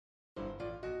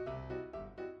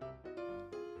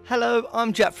Hello,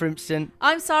 I'm Jack Frimpson.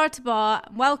 I'm Sarah Tabar.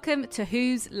 Welcome to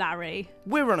Who's Larry?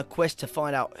 We're on a quest to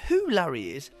find out who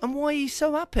Larry is and why he's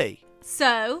so happy.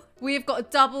 So, we have got a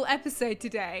double episode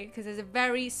today because there's a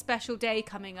very special day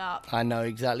coming up. I know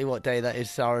exactly what day that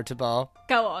is, Sarah Tabar.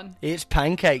 Go on. It's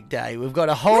Pancake Day. We've got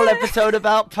a whole episode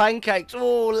about pancakes.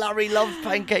 Oh, Larry loves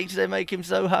pancakes. They make him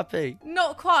so happy.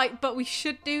 Not quite, but we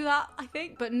should do that, I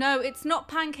think. But no, it's not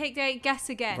Pancake Day. Guess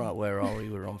again. Right, where are we?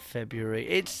 We're on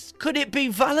February. Could it be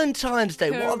Valentine's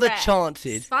Day? Correct. What are the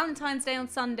chances? It's Valentine's Day on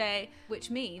Sunday, which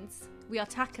means we are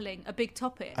tackling a big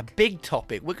topic. A big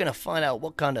topic. We're going to find out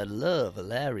what kind of love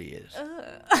Larry is.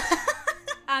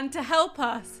 And to help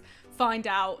us find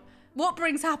out what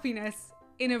brings happiness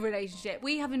in a relationship,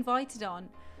 we have invited on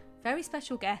very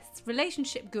special guests,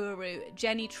 relationship guru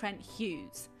Jenny Trent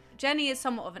Hughes. Jenny is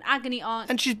somewhat of an agony aunt.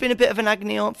 And she's been a bit of an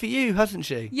agony aunt for you, hasn't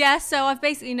she? Yeah, so I've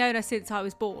basically known her since I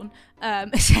was born,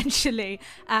 essentially.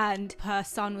 And her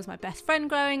son was my best friend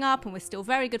growing up, and we're still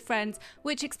very good friends,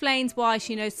 which explains why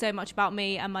she knows so much about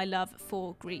me and my love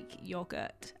for Greek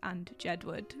yogurt and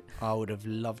Jedward. I would have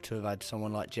loved to have had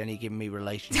someone like Jenny giving me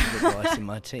relationship advice in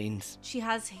my teens. She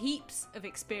has heaps of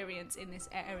experience in this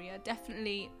area,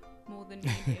 definitely more than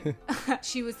you do.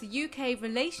 She was the UK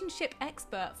relationship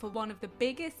expert for one of the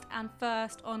biggest and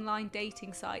first online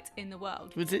dating sites in the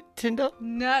world. Was it Tinder?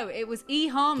 No, it was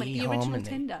eHarmony, the original eHarmony.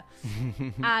 Tinder.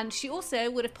 And she also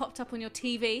would have popped up on your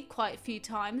TV quite a few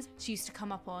times. She used to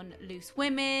come up on Loose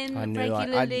Women I knew.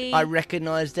 regularly. I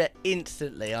recognised it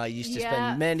instantly. I used to Yeah.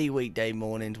 spend many weekday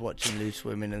mornings watching Loose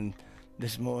Women, and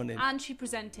this morning. And she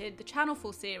presented the Channel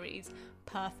 4 series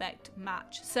Perfect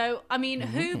Match. So, I mean,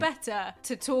 who better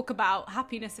to talk about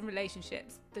happiness and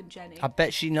relationships than Jenny? I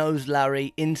bet she knows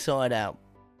Larry inside out.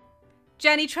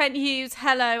 Jenny Trent Hughes,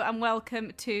 hello and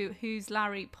welcome to Who's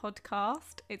Larry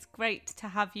podcast. It's great to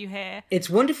have you here. It's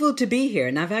wonderful to be here,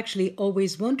 and I've actually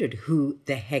always wondered who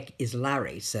the heck is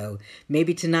Larry, so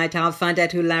maybe tonight I'll find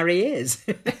out who Larry is.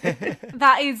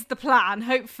 That is the plan,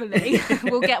 hopefully.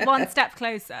 We'll get one step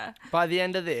closer. By the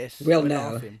end of this, We'll we're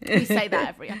know. laughing. We say that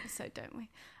every episode, don't we?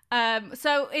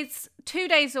 So it's 2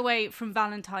 days away from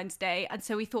Valentine's Day, and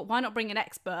so we thought, why not bring an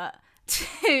expert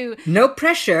to... No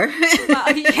pressure.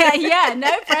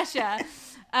 no pressure.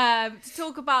 To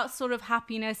talk about sort of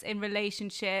happiness in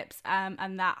relationships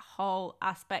and that whole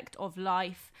aspect of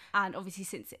life. And obviously,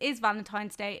 since it is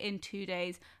Valentine's Day in 2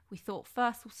 days, we thought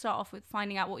first we'll start off with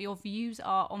finding out what your views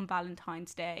are on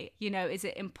Valentine's Day. You know, is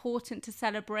it important to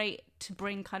celebrate, to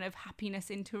bring kind of happiness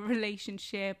into a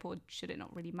relationship, or should it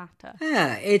not really matter?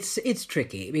 Yeah, it's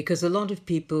tricky because a lot of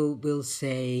people will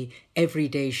say every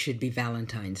day should be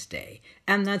Valentine's Day.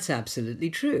 And that's absolutely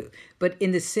true. But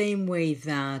in the same way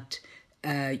that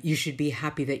you should be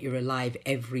happy that you're alive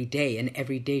every day and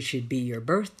every day should be your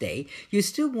birthday, you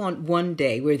still want one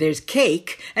day where there's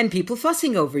cake and people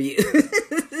fussing over you.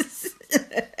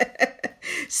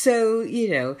 So, you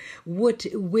know,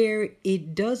 where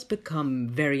it does become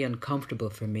very uncomfortable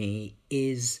for me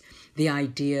is the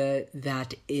idea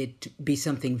that it be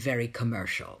something very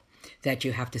commercial. That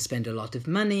you have to spend a lot of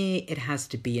money, it has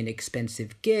to be an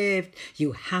expensive gift,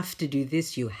 you have to do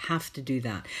this, you have to do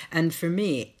that. And for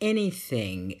me,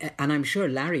 anything, and I'm sure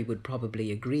Larry would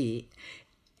probably agree,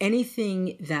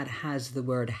 anything that has the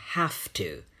word have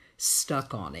to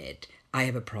stuck on it, I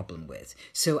have a problem with.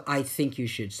 So I think you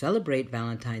should celebrate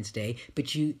Valentine's Day,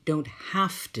 but you don't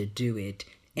have to do it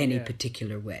any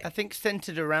particular way. I think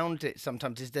centred around it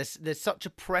sometimes is there's such a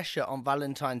pressure on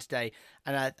Valentine's Day,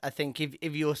 and I think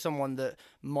if you're someone that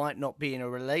might not be in a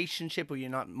relationship or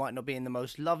might not be in the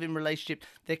most loving relationship,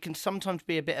 there can sometimes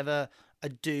be a bit of a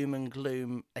doom and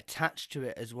gloom attached to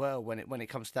it as well when it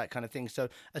comes to that kind of thing. So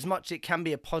as much it can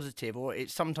be a positive, or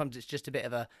sometimes it's just a bit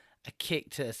of a kick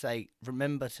to say,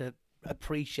 remember to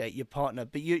appreciate your partner.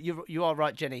 But you are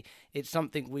right, Jenny. It's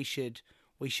something we should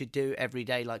do every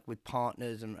day, like with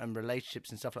partners and relationships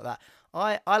and stuff like that.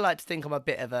 I like to think I'm a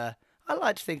bit of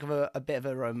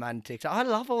a romantic. I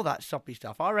love all that soppy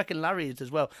stuff. I reckon Larry is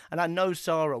as well. And I know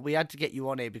Sarah, we had to get you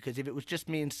on here because if it was just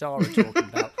me and Sarah talking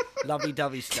about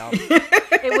lovey-dovey stuff,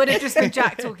 It would have just been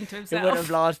Jack talking to himself. it wouldn't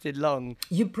have lasted long.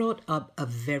 You brought up a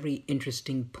very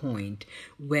interesting point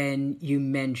when you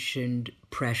mentioned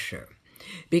pressure.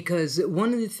 Because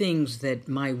one of the things that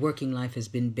my working life has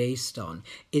been based on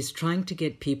is trying to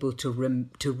get people to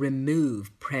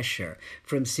remove pressure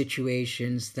from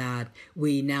situations that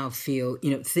we now feel,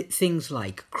 things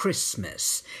like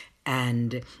Christmas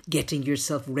and getting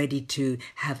yourself ready to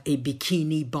have a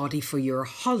bikini body for your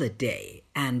holiday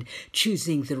and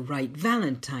choosing the right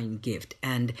Valentine gift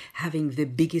and having the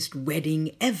biggest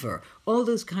wedding ever. All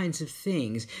those kinds of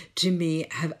things, to me,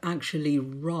 have actually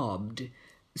robbed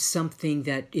something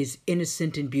that is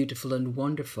innocent and beautiful and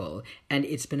wonderful, and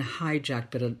it's been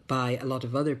hijacked by a lot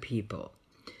of other people.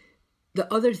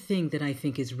 The other thing that I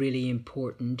think is really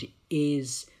important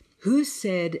is who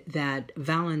said that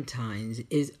Valentine's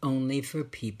is only for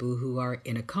people who are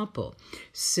in a couple.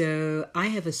 So I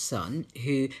have a son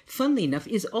who, funnily enough,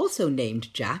 is also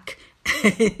named Jack.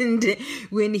 And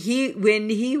when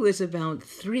he was about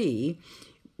 3,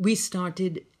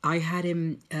 I had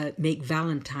him make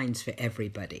Valentines for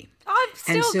everybody. I've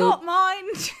still got mine.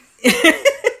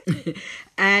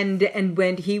 And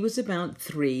when he was about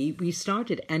 3, we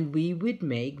started, and we would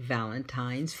make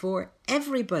Valentines for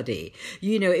everybody.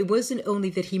 You know, it wasn't only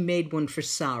that he made one for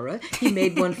Sarah, he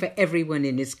made one for everyone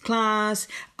in his class.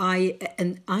 I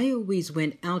always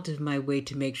went out of my way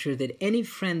to make sure that any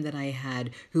friend that I had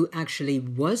who actually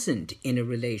wasn't in a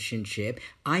relationship,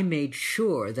 I made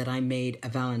sure that I made a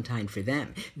Valentine for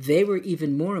them. They were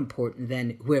even more important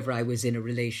than whoever I was in a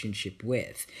relationship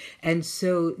with. And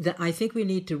so I think we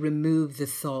need to remove the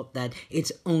thought that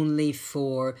it's only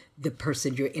for the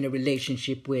person you're in a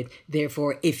relationship with.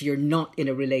 Therefore, if you're not in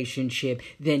a relationship,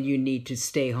 then you need to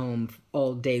stay home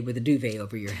all day with a duvet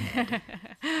over your head.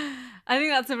 I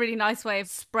think that's a really nice way of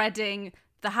spreading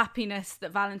the happiness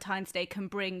that Valentine's Day can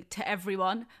bring to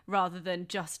everyone rather than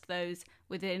just those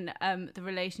within the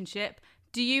relationship.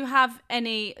 Do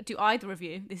either of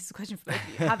you, this is a question for both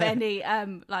of you, have any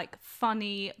like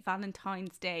funny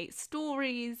Valentine's Day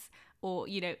stories or,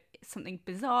 you know, something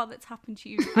bizarre that's happened to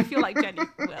you? I feel like Jenny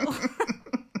will.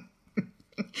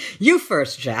 You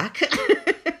first, Jack.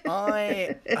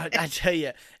 I tell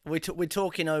you, we're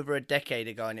talking over a decade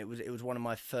ago, and it was one of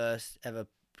my first ever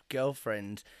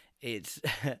girlfriends. We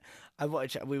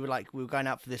were going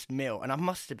out for this meal, and I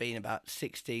must have been about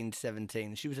 16,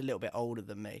 17. She was a little bit older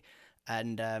than me,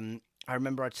 and I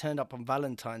remember I turned up on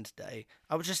Valentine's Day.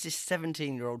 I was just this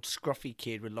 17-year-old scruffy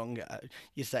kid with long hair.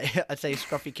 I'd say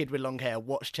scruffy kid with long hair,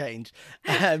 watch change.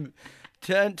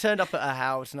 Turned up at her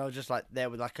house, and I was just like there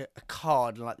with like a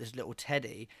card and like this little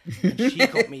teddy. And she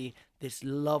got me this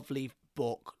lovely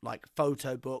book, like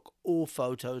photo book, all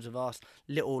photos of us,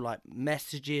 little like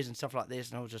messages and stuff like this.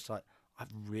 And I was just like,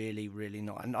 I've really, really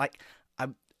not. And like,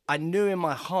 I knew in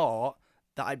my heart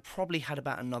that I'd probably had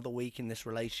about another week in this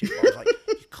relationship. I was like,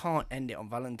 you can't end it on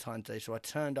Valentine's Day. So I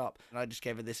turned up and I just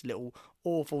gave her this little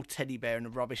awful teddy bear and a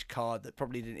rubbish card that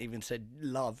probably didn't even say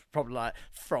love, probably like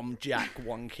from Jack,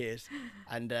 1 kiss.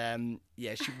 And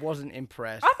yeah, she wasn't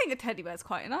impressed. I think a teddy bear's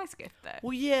quite a nice gift though.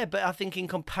 Well, yeah, but I think in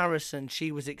comparison,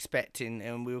 she was expecting,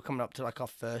 and we were coming up to like our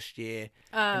first year.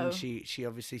 Oh. And she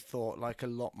obviously thought like a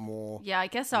lot more. Yeah, I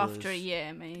guess after a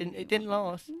year, maybe. It didn't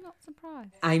last. I'm not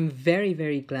surprised. I'm very,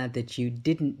 very glad that you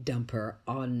didn't dump her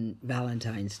on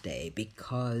Valentine's Day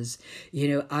because, you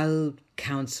know, I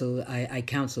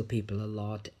counsel people a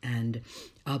lot, and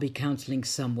I'll be counseling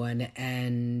someone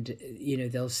and, you know,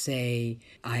 they'll say,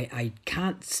 I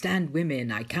can't stand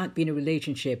women, I can't be in a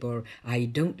relationship, or I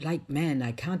don't like men,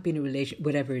 I can't be in a relationship,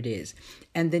 whatever it is.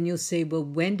 And then you'll say, well,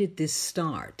 when did this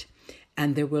start?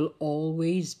 And there will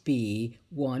always be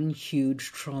one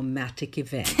huge traumatic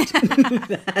event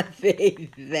that they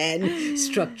then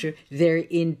structure their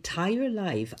entire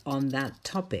life on that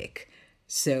topic.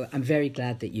 So I'm very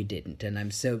glad that you didn't. And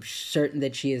I'm so certain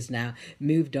that she has now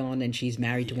moved on and she's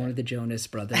married to one of the Jonas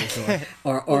Brothers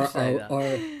or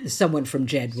someone from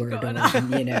Jedward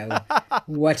or, you know,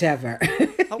 whatever.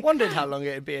 I wondered how long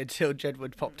it would be until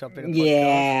Jedward popped up in a podcast.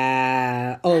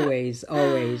 Yeah, always.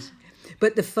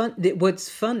 But what's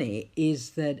funny is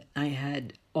that I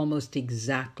had almost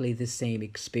exactly the same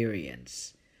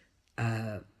experience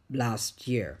last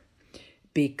year,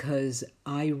 because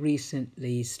I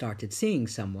recently started seeing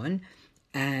someone,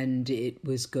 and it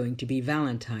was going to be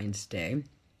Valentine's Day,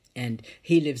 and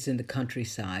he lives in the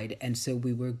countryside, and so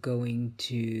we were going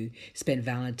to spend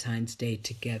Valentine's Day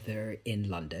together in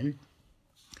London.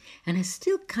 And I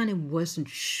still kind of wasn't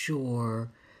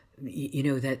sure, you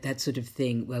know, that sort of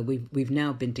thing. Well, we've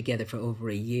now been together for over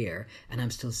a year, and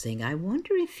I'm still saying, I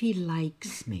wonder if he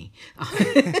likes me.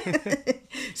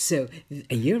 So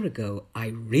a year ago, I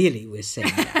really was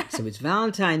saying that. So it's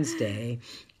Valentine's Day,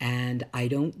 and I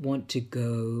don't want to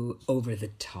go over the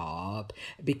top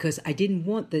because I didn't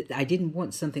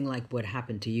want something like what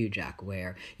happened to you, Jack,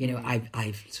 where, you know,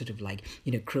 I've sort of like,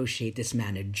 you know, crocheted this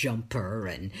man a jumper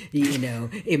and, you know,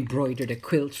 embroidered a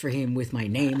quilt for him with my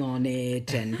name on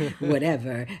it and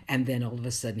whatever. And then all of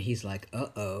a sudden he's like,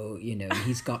 you know,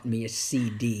 he's got me a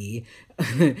CD,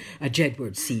 a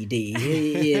Jedward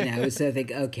CD, you know. So I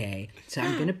think, okay, so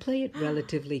I'm going to play it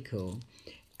relatively cool.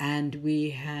 And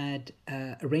we had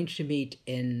arranged to meet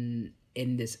in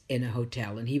in a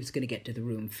hotel, and he was going to get to the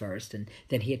room first, and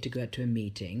then he had to go out to a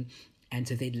meeting. And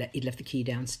so he left the key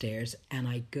downstairs, and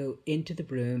I go into the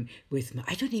room with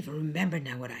I don't even remember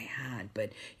now what I had,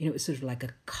 but, it was sort of like a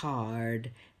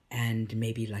card and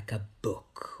maybe like a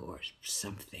book or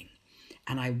something.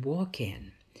 And I walk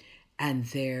in, and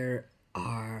there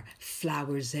are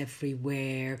flowers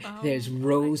everywhere. There's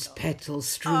rose petals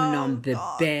strewn on the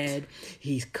bed.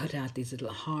 He's cut out these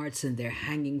little hearts, and they're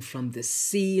hanging from the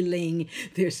ceiling.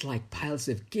 There's like piles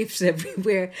of gifts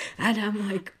everywhere. And I'm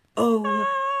like, oh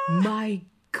my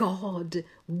God,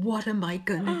 what am I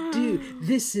gonna do?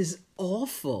 This is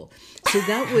awful. So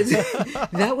that was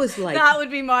like, that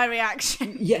would be my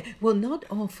reaction. Yeah, well, not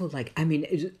awful. Like, I mean,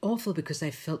 it was awful because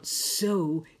I felt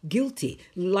so guilty,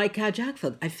 like how Jack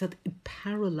felt. I felt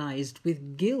paralyzed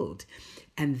with guilt,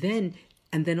 and then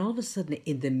all of a sudden,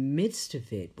 in the midst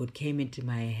of it, what came into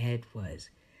my head was,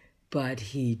 but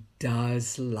he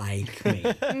does like me.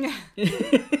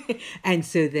 And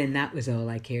so then that was all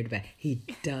I cared about. He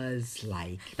does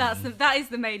like me. That is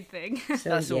the main thing.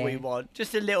 So, That's all we want.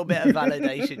 Just a little bit of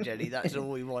validation, Jenny. That's all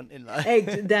we want in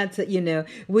life. That's,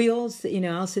 we all,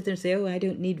 I'll sit there and say, oh, I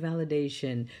don't need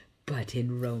validation. But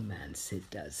in romance, it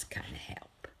does kind of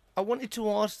help. I wanted to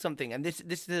ask something, and this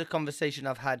is a conversation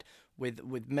I've had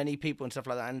with many people and stuff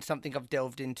like that, and something I've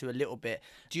delved into a little bit.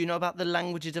 Do you know about the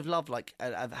languages of love, like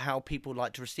of how people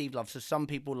like to receive love? So some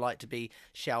people like to be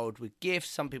showered with gifts,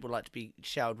 some people like to be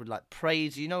showered with like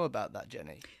praise. Do you know about that,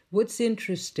 Jenny? What's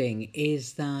interesting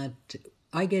is that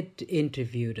I get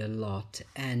interviewed a lot,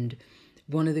 and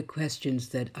one of the questions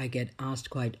that I get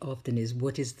asked quite often is,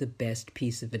 what is the best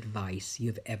piece of advice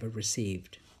you've ever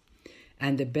received?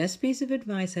 And the best piece of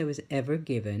advice I was ever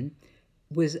given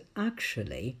was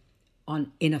actually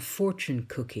in a fortune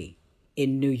cookie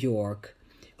in New York.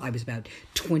 I was about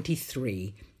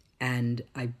 23, and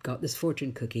I got this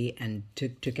fortune cookie and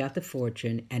took out the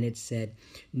fortune, and it said,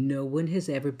 no one has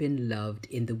ever been loved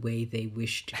in the way they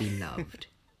wish to be loved.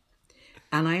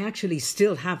 And I actually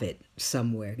still have it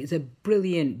somewhere. It's a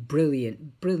brilliant,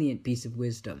 brilliant, brilliant piece of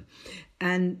wisdom.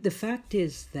 And the fact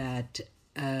is that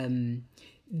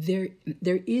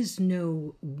there is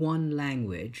no one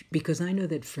language, because I know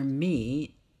that for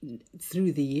me,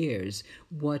 through the years,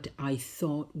 what I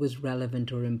thought was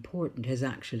relevant or important has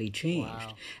actually changed.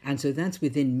 Wow. And so that's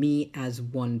within me as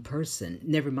one person,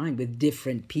 never mind with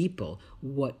different people.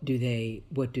 What do they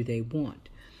want?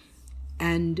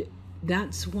 And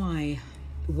that's why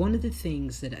one of the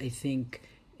things that I think,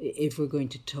 if we're going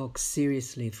to talk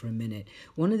seriously for a minute,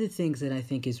 one of the things that I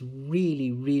think is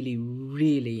really, really,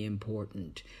 really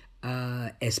important,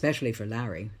 especially for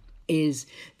Larry, is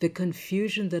the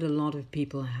confusion that a lot of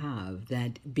people have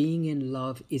that being in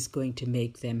love is going to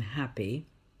make them happy,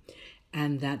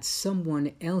 and that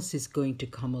someone else is going to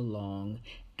come along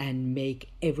and make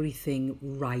everything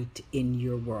right in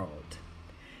your world.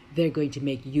 They're going to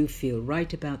make you feel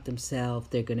right about themselves.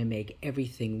 They're going to make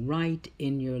everything right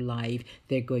in your life.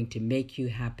 They're going to make you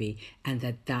happy. And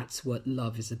that's what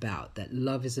love is about. That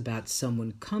love is about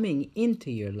someone coming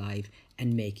into your life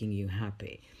and making you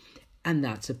happy. And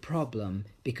that's a problem,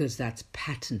 because that's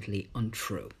patently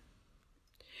untrue.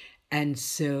 And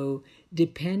so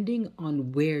depending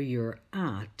on where you're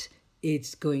at,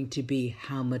 it's going to be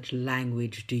how much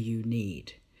language do you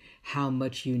need, how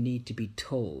much you need to be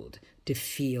told to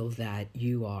feel that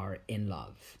you are in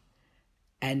love.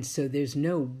 And so there's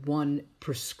no one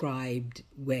prescribed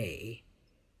way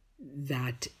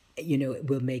that,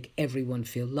 will make everyone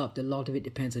feel loved. A lot of it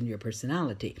depends on your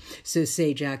personality. So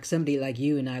say, Jack, somebody like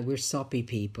you and I, we're soppy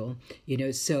people,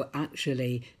 so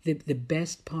actually the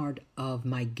best part of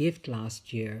my gift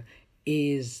last year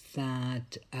is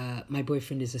that my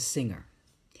boyfriend is a singer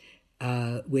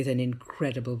with an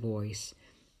incredible voice.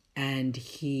 And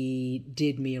he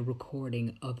did me a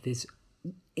recording of this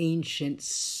ancient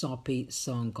soppy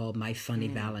song called My Funny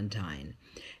Valentine.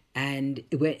 And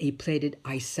when he played it,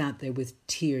 I sat there with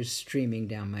tears streaming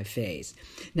down my face.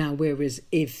 Now, whereas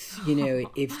if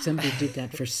somebody did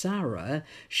that for Sarah,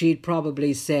 she'd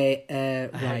probably say,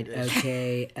 right,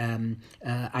 okay,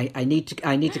 I need to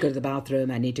go to the bathroom.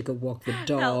 I need to go walk the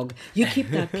dog. You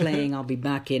keep that playing. I'll be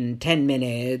back in 10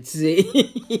 minutes.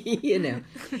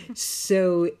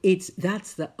 So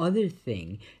that's the other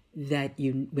thing that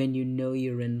when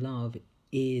you're in love,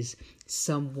 is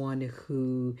someone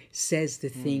who says the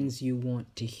things you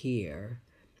want to hear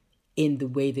in the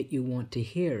way that you want to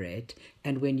hear it.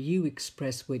 And when you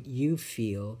express what you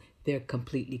feel, they're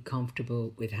completely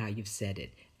comfortable with how you've said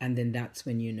it. And then that's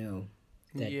when you know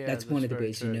that that's one of the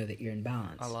ways you know that you're in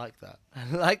balance. I like that.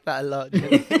 I like that a lot.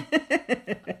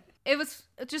 It was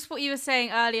just what you were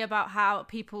saying earlier about how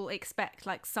people expect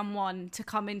like someone to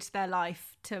come into their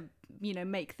life to, you know,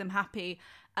 make them happy.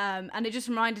 And it just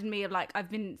reminded me of, like, I've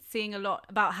been seeing a lot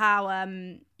about how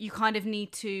you kind of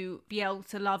need to be able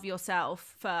to love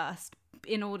yourself first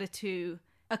in order to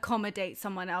accommodate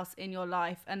someone else in your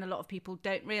life. And a lot of people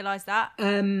don't realize that.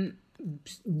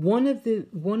 One of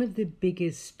the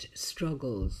biggest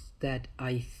struggles that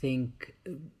I think,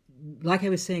 like I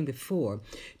was saying before,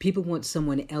 people want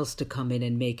someone else to come in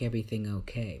and make everything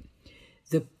okay.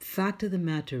 The fact of the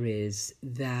matter is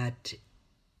that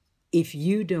if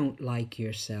you don't like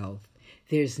yourself,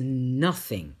 there's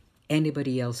nothing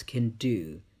anybody else can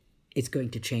do. It's going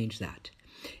to change that.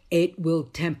 It will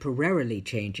temporarily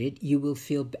change it. You will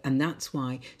feel, and that's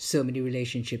why so many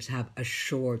relationships have a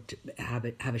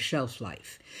shelf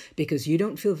life, because you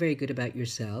don't feel very good about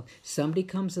yourself. Somebody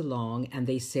comes along and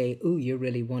they say, "Oh, you're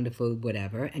really wonderful,"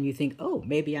 whatever, and you think, "Oh,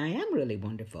 maybe I am really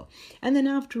wonderful." And then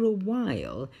after a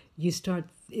while, you start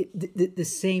the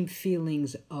same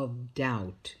feelings of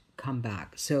doubt come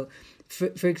back. So,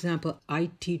 for example, I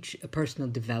teach a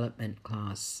personal development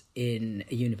class in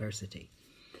a university.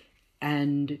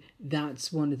 And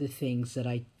that's one of the things that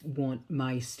I want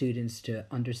my students to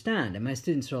understand. And my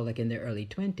students are all like in their early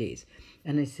 20s.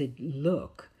 And I said,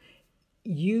 look,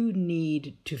 you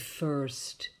need to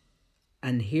first,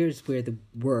 and here's where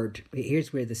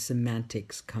the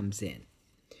semantics comes in.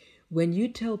 When you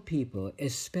tell people,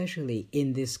 especially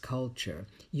in this culture,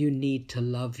 you need to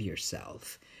love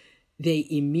yourself, they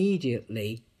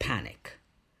immediately panic.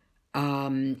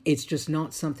 It's just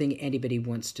not something anybody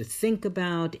wants to think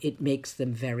about. It makes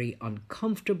them very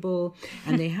uncomfortable.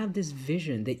 And they have this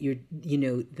vision that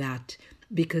that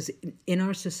because in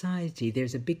our society,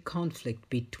 there's a big conflict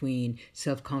between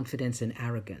self-confidence and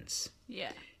arrogance.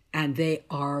 Yeah. And they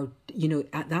are,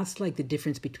 that's like the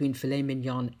difference between filet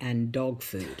mignon and dog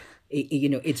food.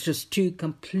 It's just two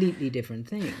completely different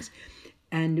things.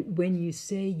 And when you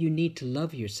say you need to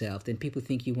love yourself, then people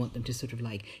think you want them to sort of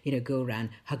like, go around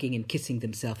hugging and kissing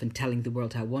themselves and telling the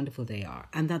world how wonderful they are.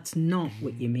 And that's not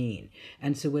what you mean.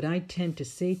 And so what I tend to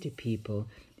say to people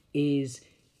is,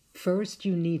 first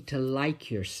you need to like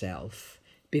yourself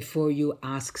before you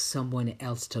ask someone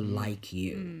else to like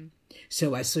you.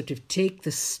 So I sort of take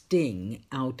the sting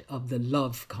out of the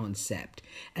love concept.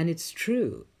 And it's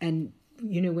true. And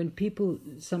when people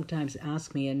sometimes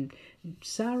ask me, and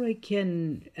Sarah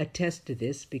can attest to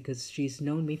this because she's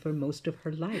known me for most of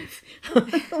her life.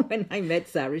 When I met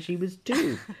Sarah, she was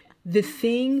 2. The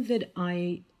thing that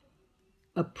I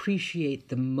appreciate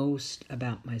the most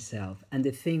about myself, and the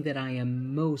thing that I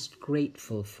am most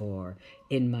grateful for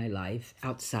in my life,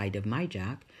 outside of my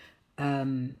Jack,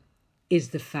 is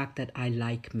the fact that I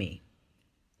like me.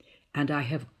 And I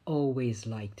have always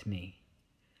liked me.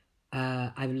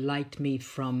 I liked me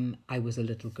from I was a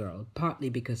little girl, partly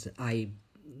because I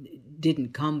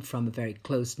didn't come from a very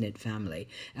close-knit family,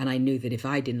 and I knew that if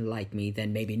I didn't like me,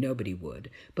 then maybe nobody would.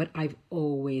 But I've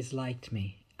always liked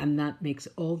me, and that makes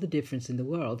all the difference in the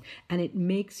world. And it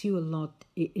makes it a lot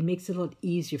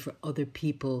easier for other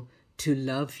people to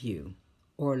love you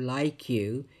or like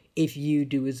you if you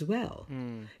do as well.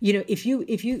 If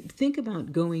you think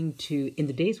about going to, in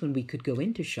the days when we could go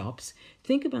into shops,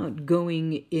 think about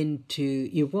going into,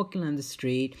 you're walking down the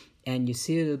street and you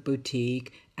see a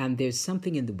boutique and there's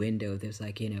something in the window. There's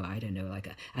like, I don't know, like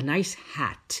a nice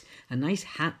hat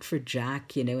for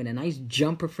Jack, and a nice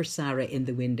jumper for Sarah in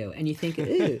the window. And you think,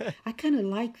 ooh, I kind of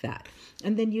like that.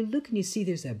 And then you look and you see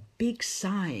there's a big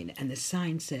sign, and the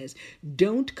sign says,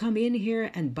 don't come in here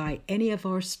and buy any of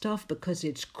our stuff because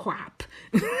it's crap.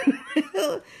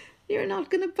 You're not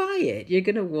going to buy it. You're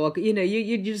going to walk,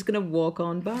 you're just going to walk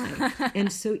on by.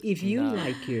 And so if you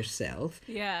like yourself,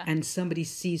 and somebody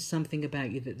sees something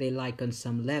about you that they like on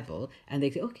some level, and they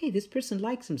say, okay, this person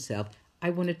likes himself, I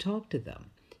want to talk to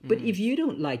them. But if you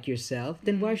don't like yourself,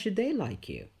 then why should they like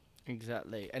you?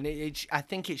 Exactly, and I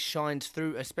think it shines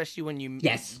through, especially when you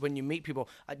meet people.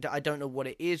 I don't know what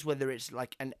it is, whether it's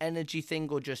like an energy thing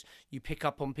or just you pick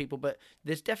up on people, but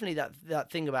there's definitely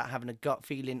that thing about having a gut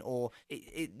feeling, or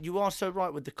you are so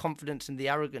right with the confidence and the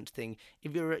arrogance thing.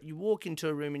 If you walk into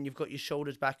a room and you've got your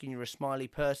shoulders back and you're a smiley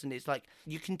person, it's like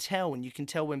you can tell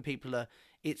when people are.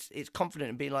 It's confident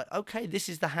and being like, okay, this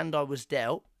is the hand I was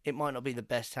dealt. It might not be the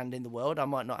best hand in the world. I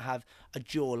might not have a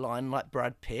jawline like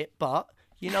Brad Pitt, but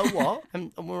you know what?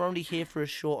 and we're only here for a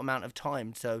short amount of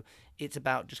time. So it's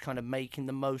about just kind of making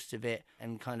the most of it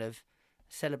and kind of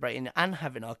celebrating and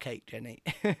having our cake, Jenny.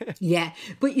 Yeah.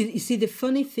 But you see, the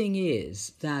funny thing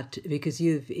is that because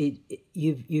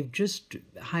you've just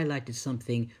highlighted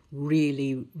something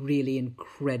really, really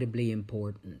incredibly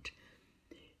important.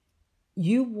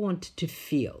 you want to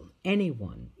feel,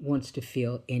 anyone wants to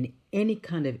feel in any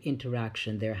kind of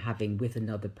interaction they're having with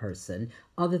another person,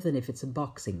 other than if it's a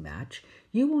boxing match,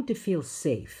 you want to feel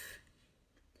safe.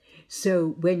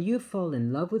 So when you fall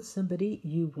in love with somebody,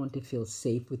 you want to feel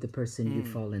safe with the person you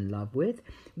fall in love with.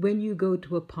 When you go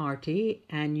to a party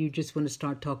and you just want to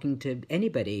start talking to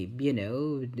anybody,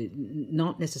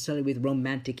 not necessarily with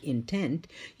romantic intent,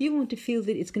 you want to feel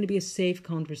that it's going to be a safe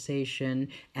conversation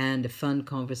and a fun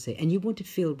conversation, and you want to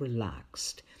feel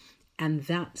relaxed. And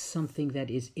that's something that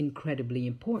is incredibly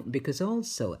important, because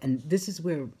also, and this is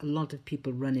where a lot of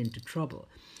people run into trouble,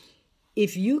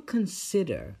 if you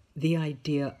consider the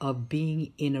idea of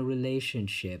being in a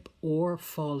relationship or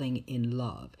falling in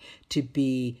love to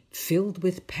be filled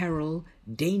with peril,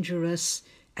 dangerous,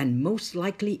 and most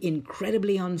likely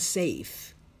incredibly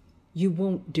unsafe, you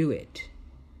won't do it.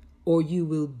 Or you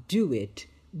will do it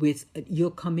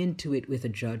you'll come into it with a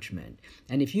judgment.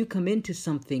 And if you come into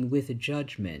something with a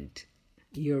judgment,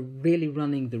 you're really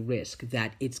running the risk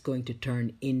that it's going to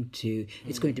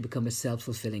it's going to become a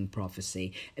self-fulfilling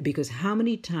prophecy. Because how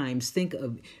many times, think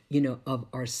of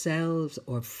ourselves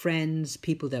or friends,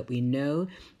 people that we know,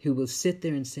 who will sit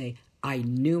there and say, I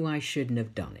knew I shouldn't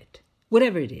have done it.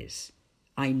 Whatever it is,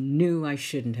 I knew I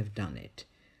shouldn't have done it.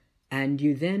 And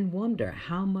you then wonder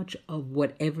how much of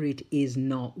whatever it is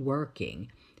not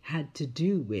working had to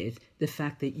do with the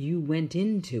fact that you went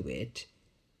into it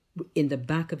in the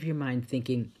back of your mind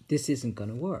thinking, this isn't going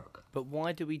to work. But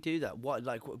why do we do that?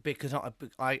 Because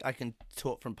I can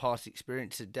talk from past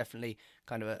experience. Definitely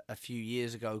kind of a few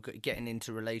years ago, getting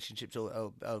into relationships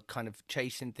or kind of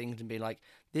chasing things and being like,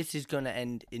 this is going to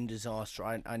end in disaster.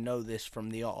 I know this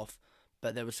from the off,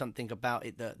 but there was something about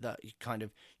it that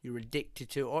you're addicted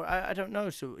to, or I don't know.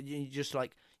 So you just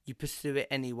you pursue it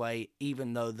anyway,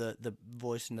 even though the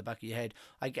voice in the back of your head,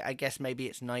 I guess maybe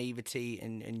it's naivety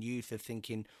and youth of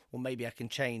thinking, well, maybe I can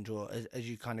change. Or as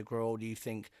you kind of grow older, you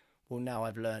think, well, now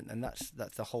I've learned. And that's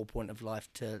the whole point of life,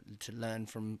 to learn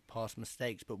from past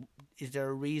mistakes. But is there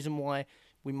a reason why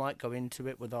we might go into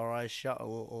it with our eyes shut,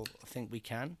 or think we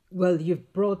can? Well,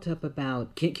 you've brought up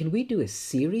about, can we do a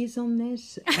series on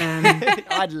this?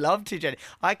 I'd love to, Jenny.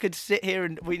 I could sit here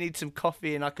and we need some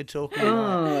coffee and I could talk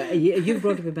all night. You've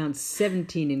brought up about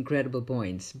 17 incredible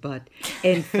points. But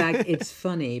in fact, it's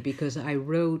funny because I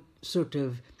wrote sort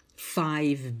of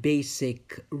 5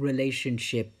 basic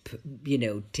relationship,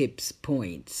 tips,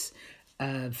 points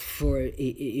for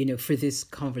this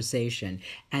conversation,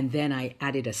 and then I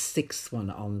added a 6th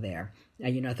one on there.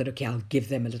 And I thought, okay, I'll give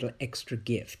them a little extra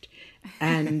gift,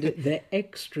 and the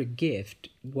extra gift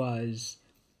was,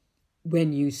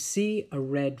 when you see a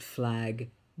red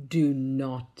flag, do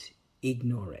not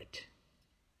ignore it.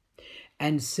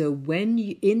 And so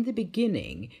in the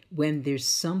beginning, when there's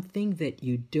something that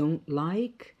you don't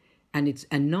like, and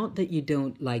not that you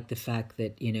don't like the fact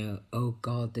that, oh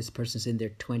God, this person's in their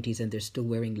 20s and they're still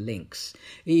wearing Lynx.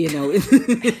 It's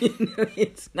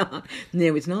not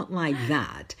like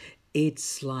that.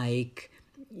 It's like,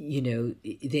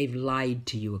 they've lied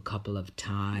to you a couple of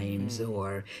times,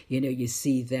 or, you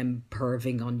see them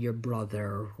perving on your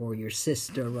brother or your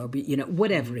sister, or,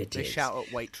 whatever it is. They shout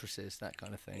at waitresses, that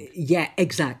kind of thing. Yeah,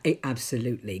 exactly.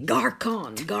 Absolutely.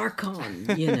 Garcon,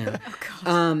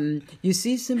 you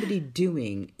see somebody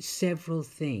doing several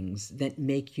things that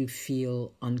make you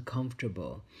feel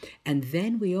uncomfortable. And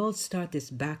then we all start this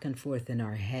back and forth in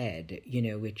our head,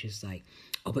 which is like,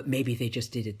 oh, but maybe they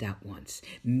just did it that once.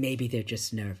 Maybe they're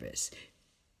just nervous.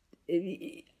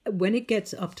 When it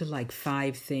gets up to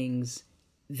 5 things,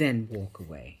 then walk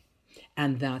away.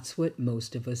 And that's what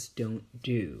most of us don't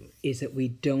do, is that we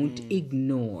don't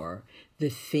ignore the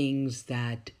things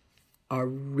that are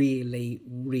really,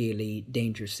 really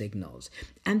danger signals.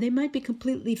 And they might be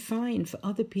completely fine for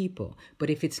other people, but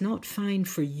if it's not fine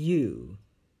for you,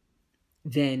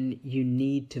 then you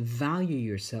need to value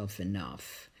yourself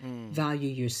enough, value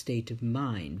your state of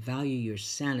mind, value your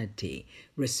sanity,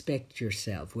 respect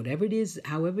yourself, whatever it is,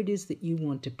 however it is that you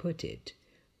want to put it.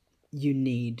 You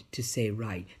need to say,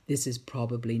 right, this is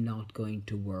probably not going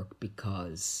to work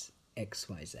because X,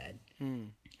 Y, Z.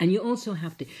 And you also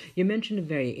have to, you mentioned a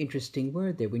very interesting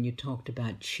word there when you talked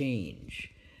about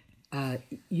change.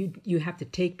 You have to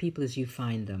take people as you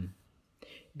find them.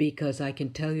 Because I can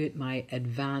tell you at my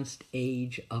advanced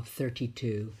age of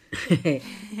 32,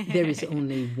 there is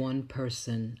only one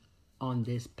person on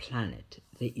this planet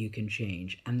that you can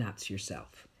change, and that's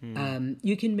yourself.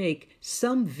 You can make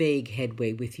some vague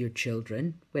headway with your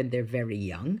children when they're very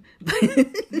young,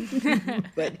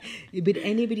 but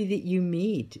anybody that you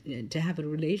meet to have a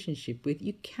relationship with,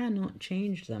 you cannot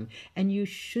change them, and you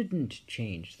shouldn't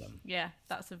change them. Yeah,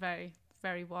 that's a very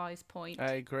very wise point.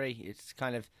 I agree. It's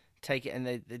kind of take it and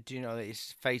they do know that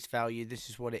it's face value. This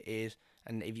is what it is.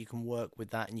 And if you can work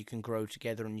with that and you can grow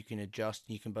together and you can adjust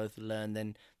and you can both learn,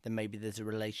 then maybe there's a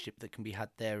relationship that can be had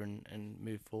there and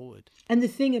move forward. And the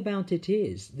thing about it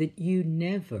is that you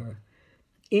never,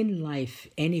 in life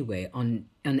anyway, on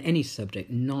any subject,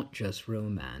 not just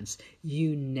romance,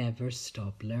 you never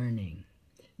stop learning.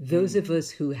 Those of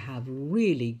us who have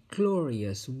really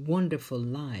glorious, wonderful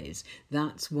lives,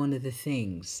 that's one of the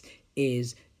things,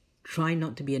 is try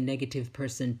not to be a negative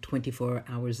person 24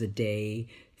 hours a day,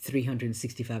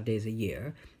 365 days a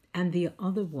year. And the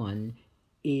other one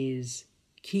is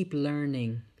keep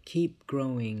learning, keep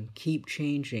growing, keep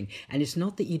changing. And it's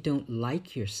not that you don't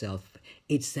like yourself,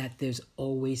 it's that there's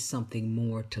always something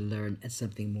more to learn and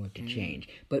something more to change.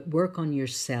 But work on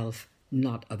yourself,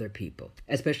 not other people,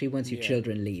 especially once your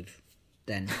children leave.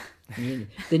 Then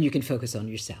you can focus on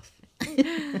yourself.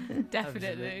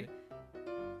 Definitely.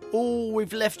 Oh,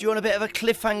 we've left you on a bit of a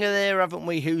cliffhanger there, haven't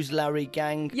we? Who's Larry,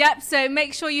 gang? Yep, so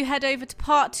make sure you head over to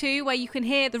part 2 where you can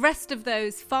hear the rest of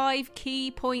those 5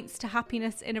 key points to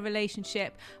happiness in a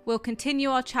relationship. We'll continue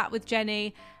our chat with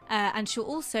Jenny and she'll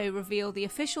also reveal the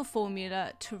official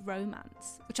formula to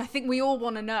romance, which I think we all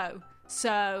want to know.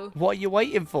 So what are you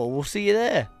waiting for? We'll see you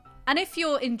there. And if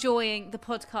you're enjoying the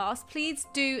podcast, please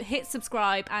do hit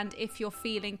subscribe. And if you're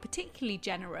feeling particularly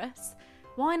generous,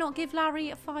 why not give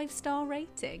Larry a 5-star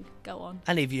rating? Go on.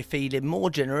 And if you're feeling more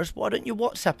generous, why don't you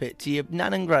WhatsApp it to your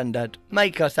nan and granddad?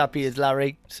 Make us happy as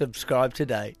Larry. Subscribe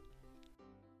today.